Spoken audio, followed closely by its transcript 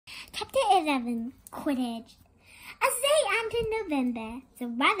Chapter 11, Quidditch. As they entered November, the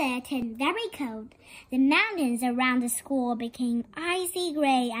weather turned very cold. The mountains around the school became icy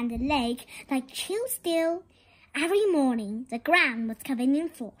gray and the lake like chill steel. Every morning, the ground was covered in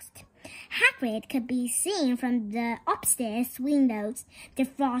frost. Hagrid could be seen from the upstairs windows,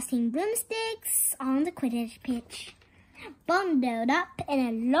 defrosting broomsticks on the Quidditch pitch. Bundled up in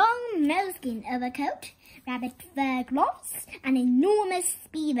a long moleskin overcoat, rabbit fur gloves, and enormous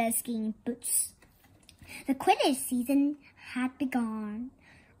beaver skin boots. The Quidditch season had begun.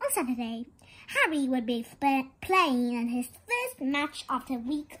 On Saturday, Harry would be playing in his first match after a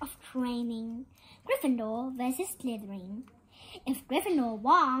week of training, Gryffindor versus Slytherin. If Gryffindor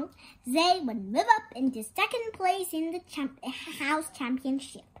won, they would move up into second place in the house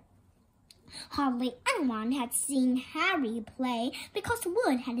championship. Hardly anyone had seen Harry play because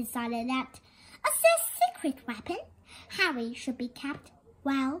Wood had decided that, as their secret weapon, Harry should be kept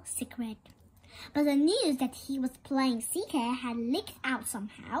well secret. But the news that he was playing Seeker had leaked out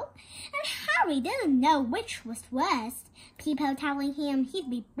somehow, and Harry didn't know which was worse, people telling him he'd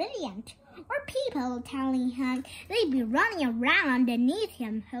be brilliant, or people telling him they'd be running around underneath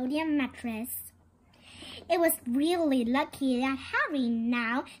him holding a mattress. It was really lucky that Harry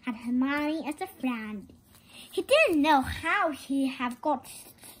now had Hermione as a friend. He didn't know how he'd have got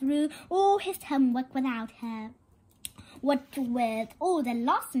through all his homework without her. What with all the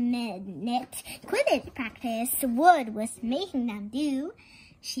last-minute Quidditch practice Wood was making them do,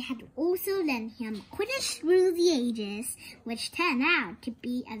 she had also lent him Quidditch Through the Ages, which turned out to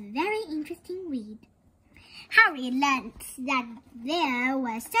be a very interesting read. Harry learned that there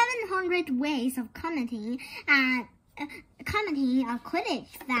were 700 ways of commenting a Quidditch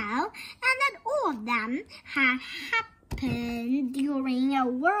foul, and that all of them had happened during a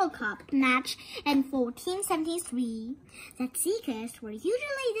World Cup match in 1473. That Seekers were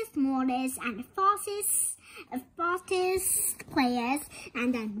usually the smallest and fastest players,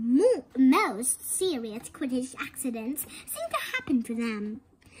 and that most serious Quidditch accidents seemed to happen to them.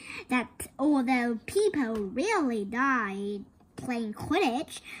 That although people really died playing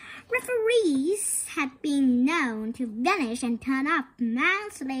Quidditch, referees had been known to vanish and turn up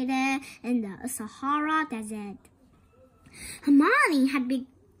months later in the Sahara Desert. Hermione had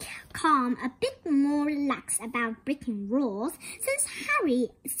become a bit more relaxed about breaking rules since Harry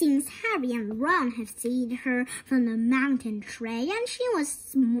and Ron had seen her from the mountain tray, and she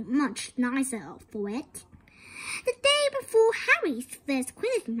was much nicer for it. The day before Harry's first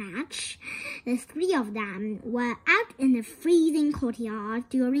Quidditch match, the three of them were out in the freezing courtyard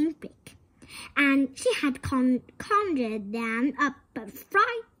during break, and she had conjured them up a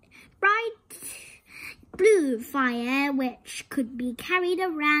bright blue fire which could be carried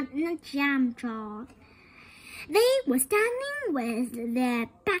around in a jam jar. They were standing with their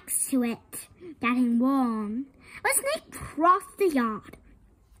backs to it, getting warm, when Snape crossed the yard.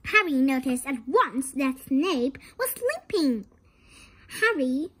 Harry noticed at once that Snape was sleeping.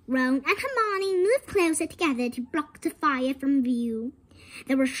 Harry, Ron, and Hermione moved closer together to block the fire from view.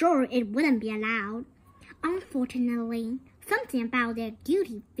 They were sure it wouldn't be allowed. Unfortunately, something about their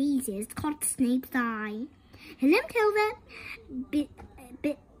guilty faces caught Snape's eye. He limped over.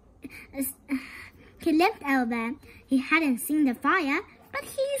 He hadn't seen the fire, but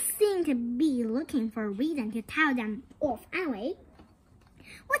he seemed to be looking for a reason to tell them off anyway.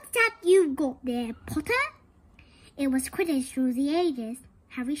 "What's that you've got there, Potter?" It was Quidditch Through the Ages,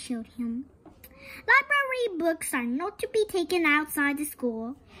 Harry showed him. "Library books are not to be taken outside the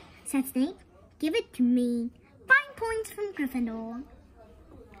school," said Snape. "Give it to me. 5 points from Gryffindor."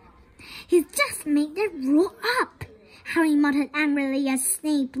 "He's just made the rule up," Harry muttered angrily as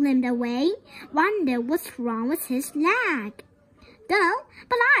Snape limped away. "Wonder what's wrong with his leg." "Don't,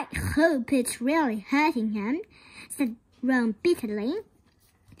 but I hope it's really hurting him," said Ron bitterly.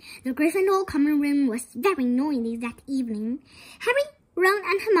 The Gryffindor common room was very noisy that evening. Harry, Ron,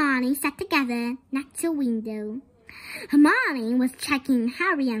 and Hermione sat together next to a window. Hermione was checking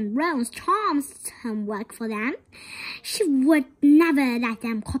Harry and Ron's charms homework for them. She would never let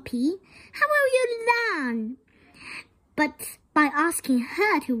them copy. "How will you learn?" But by asking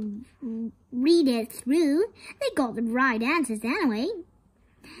her to read it through, they got the right answers anyway.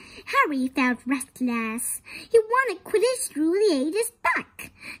 Harry felt restless. He wanted Quidditch Through the Ages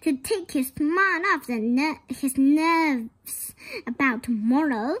back, to take his mind off his nerves about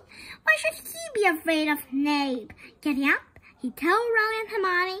tomorrow. Why should he be afraid of Snape? Getting up, he told Ron and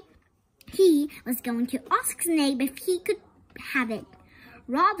Hermione he was going to ask Snape if he could have it.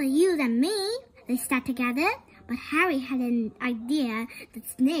 "Rather you than me," they sat together, But Harry had an idea that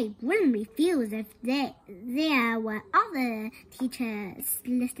Snape wouldn't refuse if there were other teachers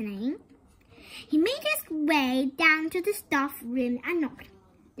listening. He made his way down to the staff room and knocked.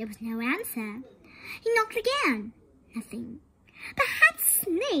 There was no answer. He knocked again. Nothing. Perhaps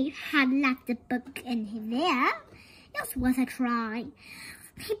Snape had left the book in there. It was worth a try.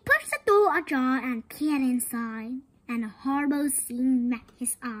 He pushed the door ajar and peered inside, and a horrible scene met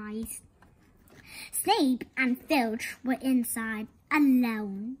his eyes. Snape and Filch were inside,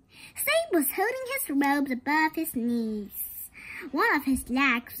 alone. Snape was holding his robes above his knees. One of his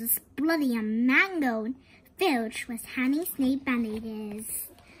legs was bloody and mangled. Filch was handing Snape bandages.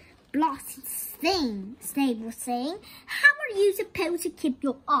 "Blasted thing," Snape was saying. "How are you supposed to keep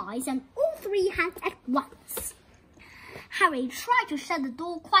your eyes on all three hands at once?" Harry tried to shut the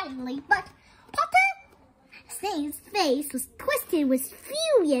door quietly, but Potter! Snape's face was twisted with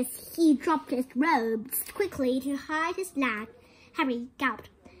fury as he dropped his robes quickly to hide his leg. Harry gulped.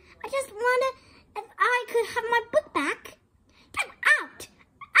 "I just wonder if I could have my book back." "Get out!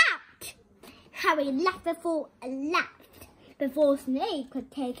 Out!" Harry left before Snape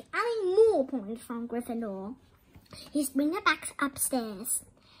could take any more points from Gryffindor. He sprinted back upstairs.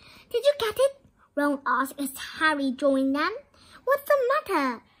 "Did you get it?" Ron asked as Harry joined them. "What's the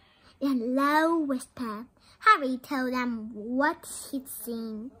matter?" In a low whisper, Harry told them what he'd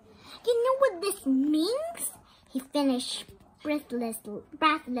seen. "You know what this means?" he finished breathlessly.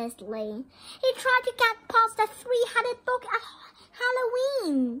 "He tried to get past the three-headed dog at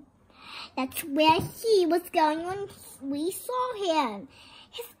Halloween. That's where he was going when we saw him.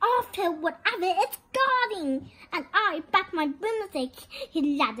 He's after whatever it's guarding, and I bet my broomstick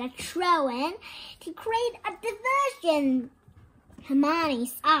he let it throw in to create a diversion."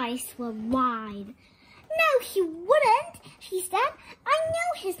 Hermione's eyes were wide. "No, he wouldn't," she said. "I know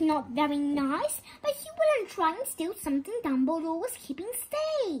he's not very nice, but he wouldn't try and steal something Dumbledore was keeping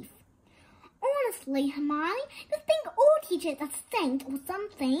safe." "Honestly, Hermione, you think all teachers are saints or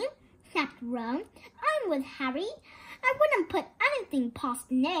something?" snapped Ron. "I'm with Harry. I wouldn't put anything past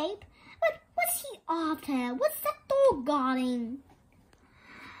Snape. But what's he after? What's that door guarding?"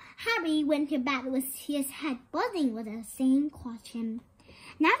 Harry went to bed with his head buzzing with the same question.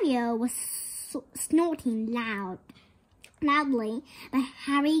 Neville was snorting loudly, but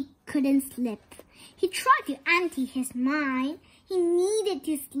Harry couldn't sleep. He tried to empty his mind. He needed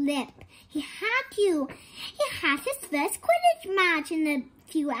to sleep. He had to. He had his first Quidditch match in a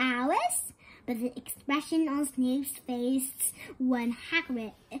few hours. But the expression on Snape's face when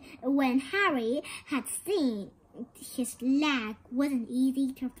Harry had seen his leg wasn't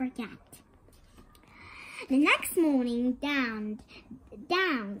easy to forget. The next morning, down,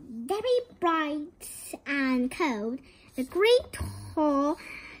 very bright and cold, the great hall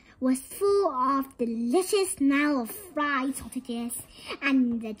was full of delicious smell of fried sausages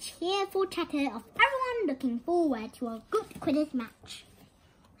and the cheerful chatter of everyone looking forward to a good Quidditch match.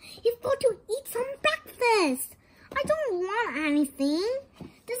 "You've got to eat some breakfast." "I don't want anything."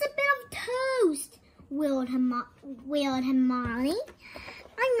 "There's a bit of toast," wailed Hermione.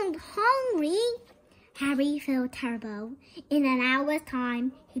 "I'm not hungry." Harry felt terrible. In an hour's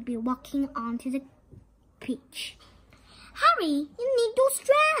time, he'd be walking onto the pitch. "Harry, you need your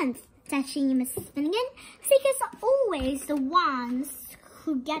strength," said Seamus Finnegan. "Seekers are always the ones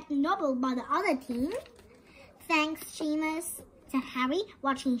who get nobbled by the other team." "Thanks, Seamus," said Harry,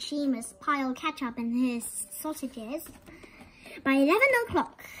 watching Seamus pile ketchup in his sausages. By 11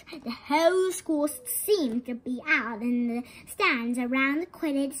 o'clock, the whole school seemed to be out in the stands around the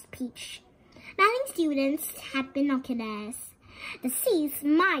Quidditch pitch. Many students had binoculars. The seats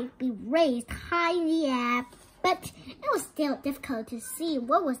might be raised high in the air, but it was still difficult to see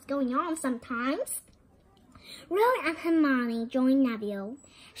what was going on sometimes. Ron and Hermione joined Neville.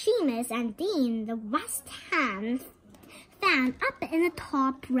 Seamus and Dean, the West Ham fan, up in the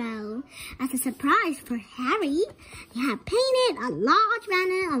top row. As a surprise for Harry, they had painted a large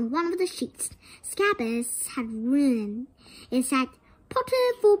banner on one of the sheets Scabbers had ruined. It said,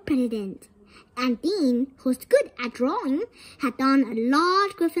 "Potter for President." And Dean, who's good at drawing, had done a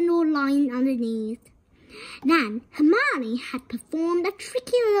large Gryffindor line underneath. Then Hermione had performed a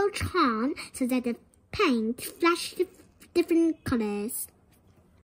tricky little charm so that the paint flashed different colors.